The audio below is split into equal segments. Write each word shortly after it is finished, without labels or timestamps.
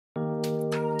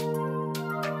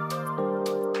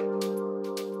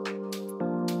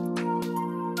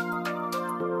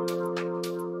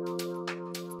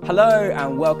Hello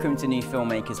and welcome to New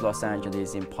Filmmakers Los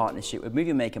Angeles in partnership with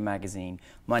Movie Maker magazine.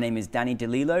 My name is Danny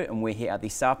DeLillo and we're here at the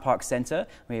South Park Center.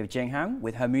 We have Jinghan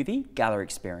with her movie, Gallery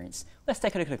Experience. Let's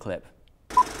take a look at the clip.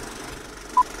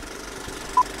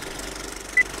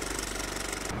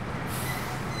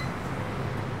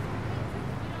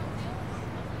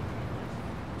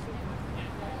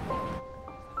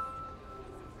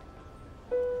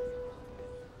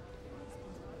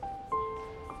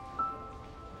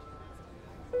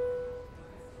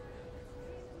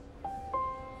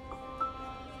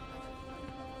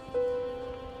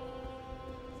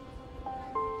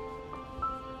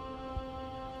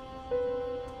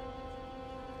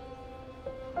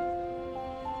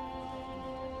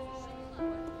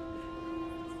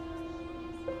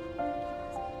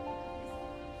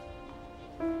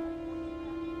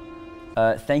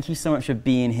 Thank you so much for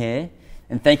being here,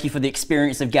 and thank you for the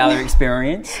experience of Gallery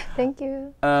Experience. Thank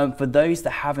you. For those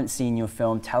that haven't seen your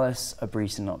film, tell us a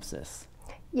brief synopsis.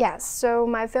 Yes, so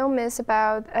my film is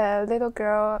about a little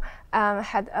girl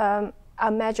had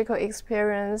a magical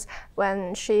experience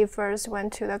when she first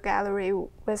went to the gallery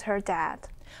with her dad.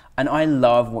 And I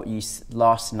love what you,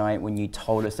 last night when you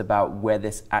told us about where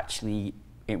this actually,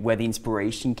 where the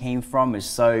inspiration came from is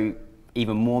so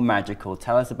even more magical.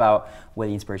 Tell us about where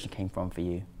the inspiration came from for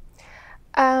you.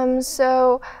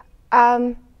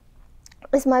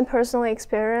 It's my personal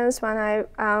experience when I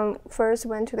first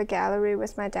went to the gallery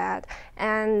with my dad,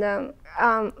 and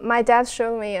my dad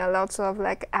showed me a lot of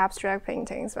like abstract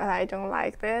paintings, but I don't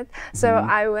like it. So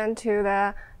I went to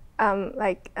the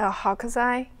like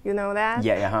Hokusai, you know that?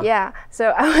 Yeah. Yeah, so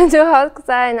I went to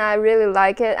Hokusai and I really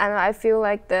like it, and I feel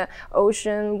like the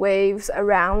ocean waves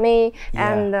around me,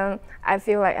 and I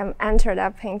feel like I'm entered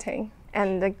that painting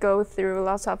and go through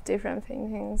lots of different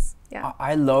paintings. Yeah.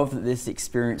 I love this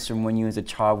experience from when you was a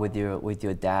child with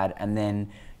your dad, and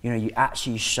then you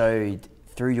actually showed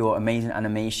through your amazing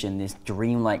animation this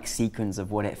dreamlike sequence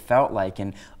of what it felt like,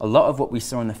 and a lot of what we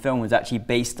saw in the film was actually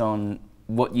based on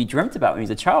what you dreamt about when you was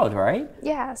a child, right?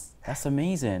 Yes. That's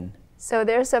amazing. So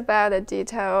there's about a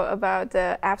detail about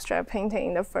the abstract painting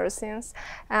in the first scenes.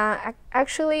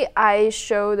 Actually, I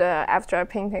showed the abstract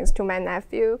paintings to my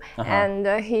nephew, and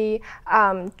he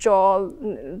draw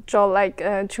like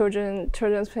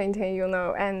children's painting,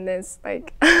 and it's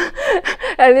like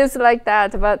and it's like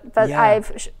that. But yeah.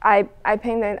 I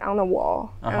painted on the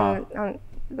wall, on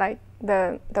like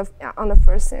on the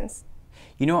first scenes.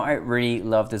 You know what I really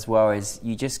loved as well is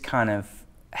you just kind of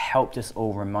helped us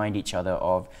all remind each other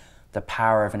of the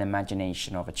power of an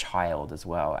imagination of a child as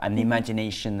well, and the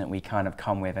imagination that we kind of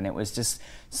come with. And it was just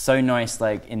so nice,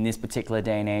 like in this particular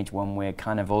day and age when we're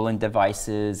kind of all in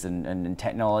devices and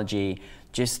technology,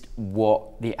 just what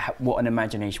an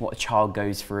imagination, what a child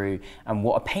goes through, and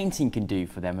what a painting can do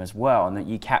for them as well, and that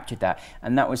you captured that.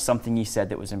 And that was something you said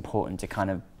that was important to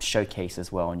kind of showcase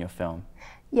as well in your film.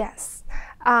 Yes,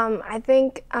 I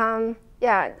think,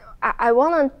 yeah, I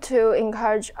wanted to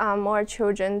encourage more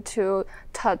children to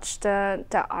touch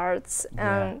the arts.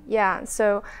 Yeah,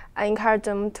 so I encourage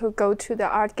them to go to the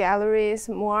art galleries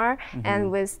more and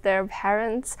with their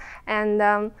parents,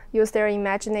 and use their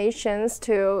imaginations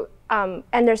to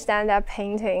understand their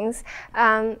paintings,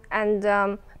 and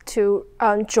to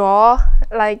draw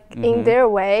like in their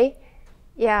way.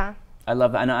 Yeah. I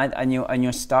love that, and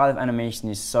your style of animation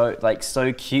is so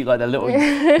cute, like the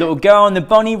little girl and the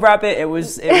bunny rabbit. It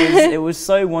was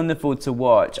so wonderful to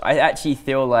watch. I actually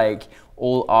feel like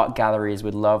all art galleries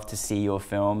would love to see your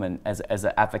film, and as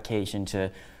an application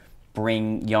to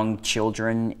bring young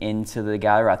children into the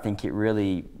gallery. I think it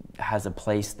really has a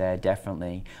place there,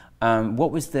 definitely.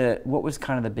 What was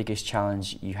kind of the biggest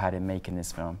challenge you had in making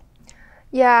this film?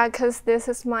 Yeah, because this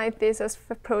is my thesis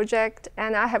project,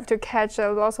 and I have to catch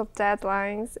lots of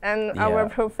deadlines, and our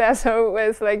professor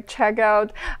was like check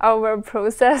out our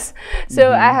process,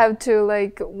 so I have to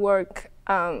like work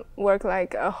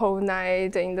like a whole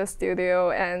night in the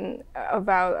studio, and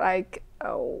about like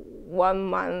 1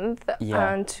 month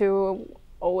to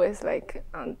always like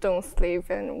don't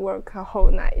sleep and work a whole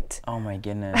night. Oh my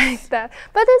goodness. Like that.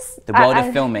 But it's the world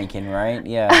of filmmaking, right?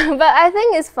 Yeah. But I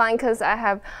think it's fun because I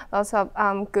have lots of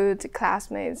good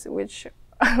classmates which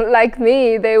like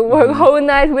me, they work whole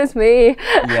night with me.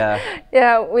 Yeah.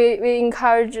 Yeah, we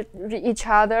encourage each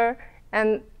other,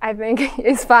 and I think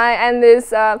it's fun, and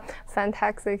it's a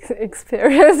fantastic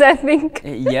experience, I think.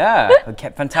 Yeah,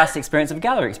 fantastic experience of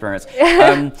gallery experience.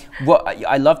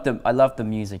 I love the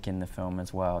music in the film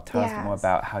as well. Tell us more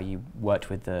about how you worked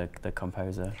with the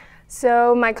composer.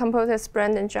 So my composer is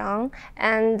Brandon Zhang,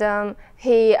 and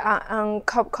he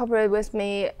cooperated with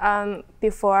me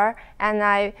before, and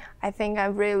I think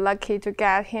I'm really lucky to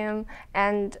get him.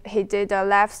 And he did a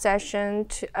live session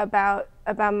about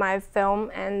my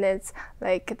film, and it's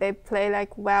like they play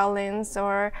like violins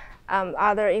or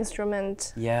other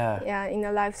instrument. Yeah, in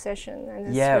the live session. And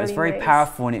it's yeah, really it was very nice.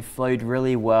 powerful, and it flowed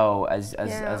really well as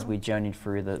we journeyed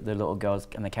through the little girls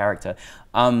and the character.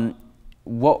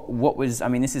 What was, I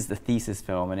mean, this is the thesis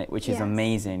film, and which is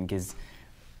amazing, because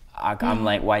I'm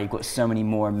like, wow, you've got so many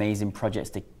more amazing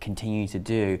projects to continue to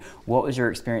do. What was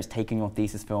your experience taking your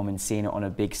thesis film and seeing it on a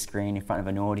big screen in front of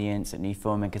an audience at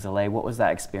NewFilmmakers LA? What was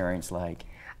that experience like?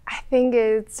 I think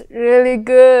it's really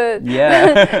good.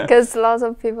 Yeah. Because lots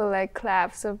of people like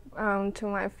claps to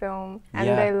my film, and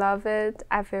they love it.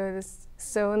 I feel it's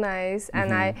so nice.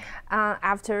 And I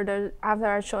after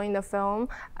showing the film,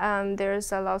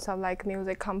 there's a lot of like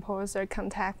music composer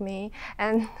contact me,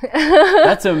 and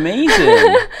that's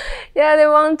amazing. Yeah, they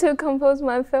want to compose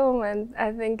my film, and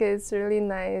I think it's really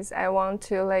nice. I want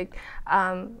to like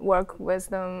work with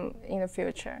them in the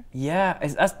future. Yeah,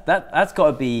 that's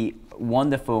got to be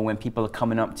wonderful when people are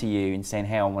coming up to you and saying,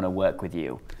 hey, I want to work with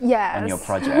you on your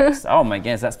projects. Oh my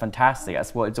goodness, that's fantastic.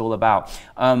 That's what it's all about.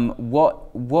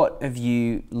 What have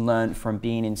you learned from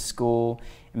being in school?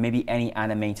 Maybe any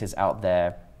animators out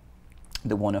there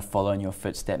that want to follow in your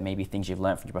footsteps, maybe things you've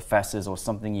learned from your professors or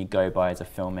something you go by as a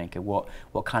filmmaker.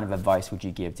 What kind of advice would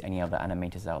you give to any other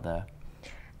animators out there?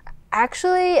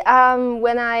 Actually,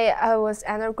 when I was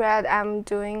undergrad, I'm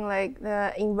doing like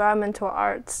the environmental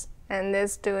arts, and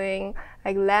it's doing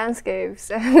like landscapes.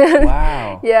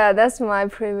 Wow. Yeah, that's my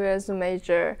previous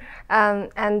major.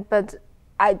 But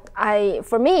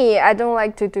for me, I don't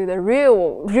like to do the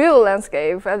real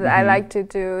landscape. I like to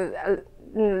do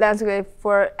landscape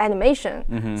for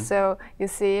animation. So you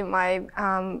see, my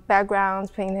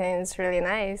background painting is really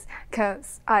nice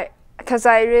because I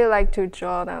really like to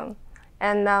draw them,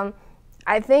 and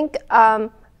I think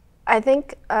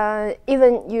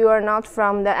even you are not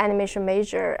from the animation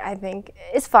major, I think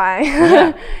it's fine.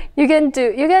 Yeah. you can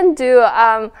do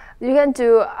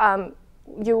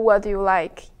what you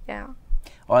like. Yeah.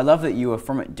 Well, I love that you were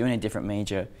from doing a different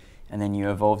major, and then you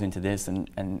evolved into this,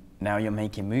 and now you're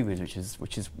making movies,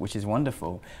 which is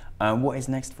wonderful. What is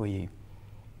next for you?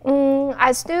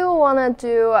 I still want to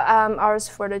do arts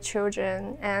for the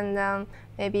children, and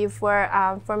maybe for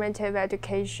formative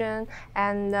education,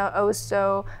 and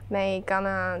also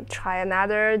gonna try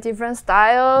another different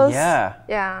styles. Yeah.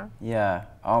 Yeah. Yeah.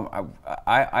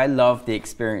 I love the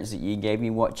experience that you gave me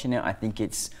watching it. I think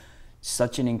it's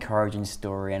such an encouraging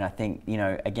story, and I think, you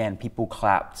know, again, people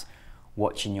clapped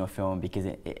watching your film because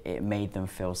it made them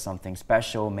feel something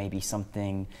special, maybe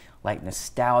something like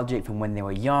nostalgic from when they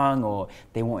were young, or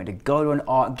they wanted to go to an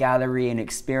art gallery and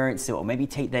experience it, or maybe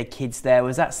take their kids there.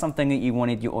 Was that something that you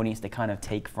wanted your audience to kind of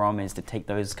take from, is to take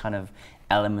those kind of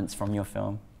elements from your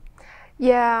film?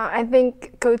 Yeah, I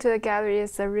think go to the gallery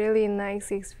is a really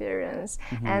nice experience,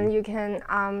 and you can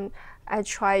I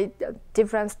tried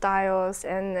different styles,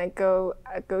 and go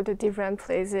to different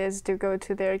places to go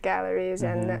to their galleries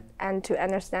and to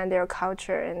understand their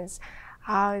culture, and it's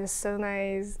so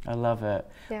nice. I love it.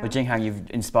 Yeah. Well, Jinghan, you've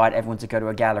inspired everyone to go to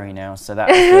a gallery now, so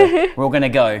that's we're all going to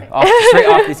go straight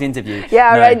after this interview.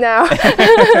 Yeah, right now.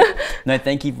 No,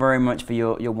 thank you very much for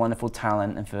your wonderful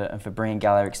talent and for bringing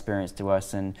gallery experience to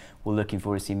us, and we're looking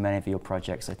forward to seeing many of your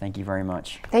projects. So thank you very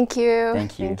much. Thank you.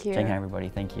 Thank you. Thank you. Jinghan, everybody.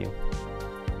 Thank you.